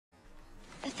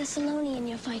Thessalonian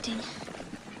you're fighting.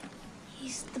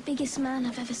 He's the biggest man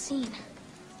I've ever seen.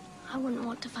 I wouldn't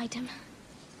want to fight him.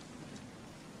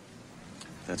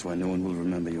 That's why no one will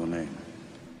remember your name.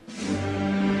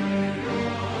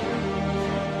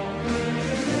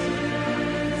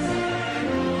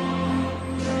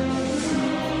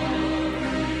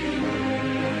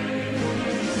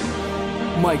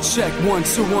 Mic check, 1,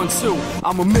 2, 1, 2.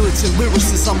 I'm a militant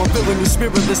lyricist, I'm a villain who's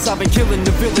spiritless. I've been killing the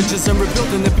villages and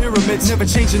rebuilding the pyramids. Never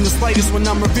changing the slightest when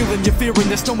I'm revealing your fear. And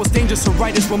there's no more dangerous to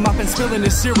writers when my pen spilling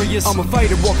is serious. I'm a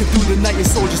fighter walking through the night in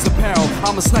soldier's apparel.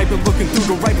 I'm a sniper looking through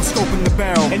the rifle scope in the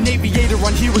barrel. An aviator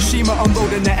on Hiroshima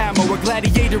unloading the ammo. A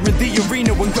gladiator in the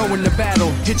arena when going to battle.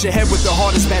 Hit your head with the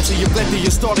hardest bat so you bled through your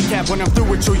starter cap. When I'm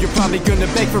through with you, you're probably gonna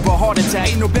beg for a heart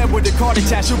attack. Ain't no bed with a card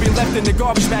attached, you'll be left in the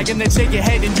garbage bag. And then take your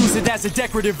head and use it as a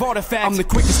decorative artifact. I'm the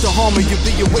quickest to harm you, you'll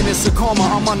be a witness of karma.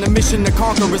 I'm on a mission to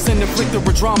conquer, as an inflictor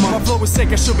of drama. My flow is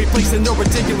sick, I should be placed in no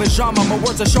ridiculous genre. My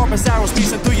words are sharp as arrows,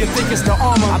 piercing through your thickest of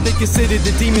armor. I've been considered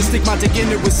a demon, stick my dick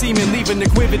in it with semen. Leaving the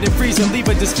quivered and freezing,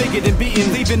 leaving disfigured and beaten.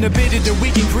 Leaving the bitted and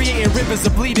weakened, creating rivers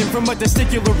of bleeding from a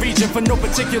testicular region for no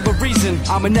particular reason.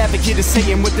 I'm an advocate of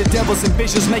Satan with the devil's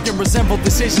ambitions, making resemble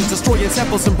decisions, destroying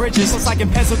temples and bridges. Plus I can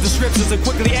pencil descriptions and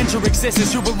quickly enter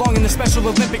existence. You belong in the Special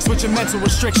Olympics with your mental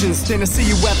restrictions. Then I see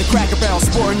you at the Cracker Barrel,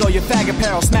 sporting all your fag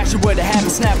apparel. Smash you with a half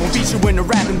and snap, will beat you in a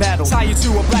rapping battle. Tie you to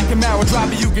a black Camaro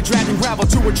driver, you get dragged and gravel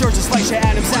to a church and slice your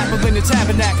Adam's apple in the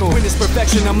tabernacle. When it's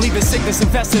perfection, I'm leaving sickness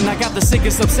infesting. I got the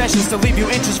sickest obsessions to leave you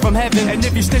inches from heaven. And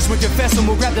if you snitch with confessing,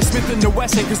 we'll grab the Smith and the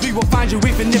Wesson, cause we will find you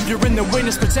even if you're in the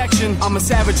witness protection. I'm a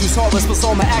savage who's heartless, plus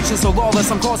all my actions are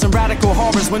lawless. I'm causing radical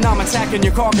horrors when I'm attacking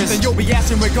your carcass. Then you'll be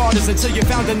asking regardless until you're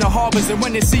found in the harbors. And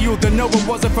when they see you, they'll know it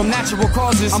wasn't from natural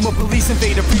causes. I'm a police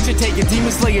invader, preacher taker,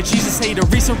 demon slayer, Jesus hater,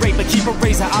 recent raper, keep a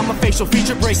razor. I'm a facial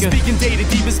feature breaker, speaking data,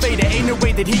 deepest vader. Ain't no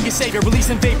way that he can say to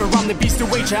releasing vapor. I'm the beast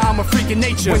of wager, I'm a freak of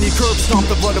nature. When you curb stomp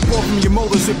the blood pour from your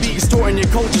molars, will be distorting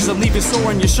your cultures and leave it sore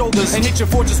on your shoulders. And hit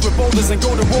your fortress with boulders and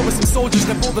go to war with some soldiers.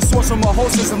 Then pull the swords from our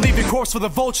holsters and leave your corpse for the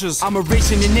vultures. I'm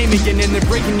erasing your name again and they're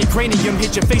breaking your cranium.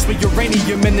 Hit your face with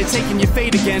uranium and they're taking your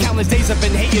fate again. Countless days I've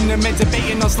been hating them and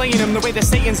debating on slaying them. The way that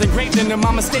Satan's engraved in them,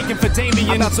 I'm mistaken for Damien.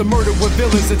 I'm not to murder with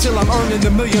villains until I'm earning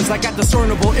the millions. I got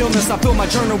discernible illness, I fill my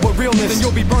journal with realness. Then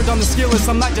you'll be burned on the skillets,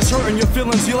 I'm not just hurting your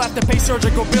feelings. You'll have to pay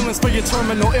surgical billings for your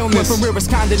terminal illness. Went from where it's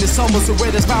kindness humble to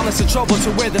where there's violence and trouble,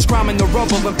 to where there's crime in the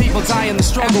rubble and people die in the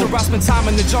struggle. After I spend time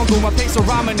in the jungle, my pace of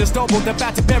rhyming is doubled. They're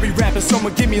about to bury rappers,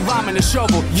 someone give me lime and a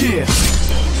shovel. Yeah.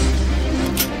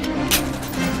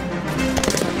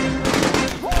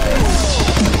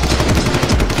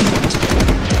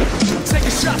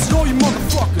 Taking shots at all you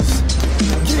motherfuckers.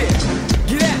 Yeah,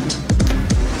 get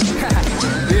at me.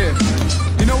 Yeah.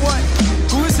 You know what?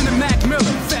 Go listen to Mac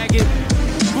Miller, faggot.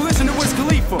 Go listen to Wiz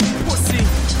Khalifa, pussy.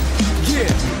 Yeah,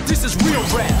 this is real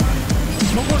rap.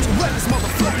 No one to rap this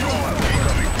motherfucker.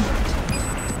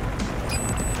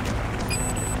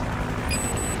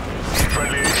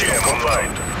 Friendly ATM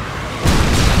online.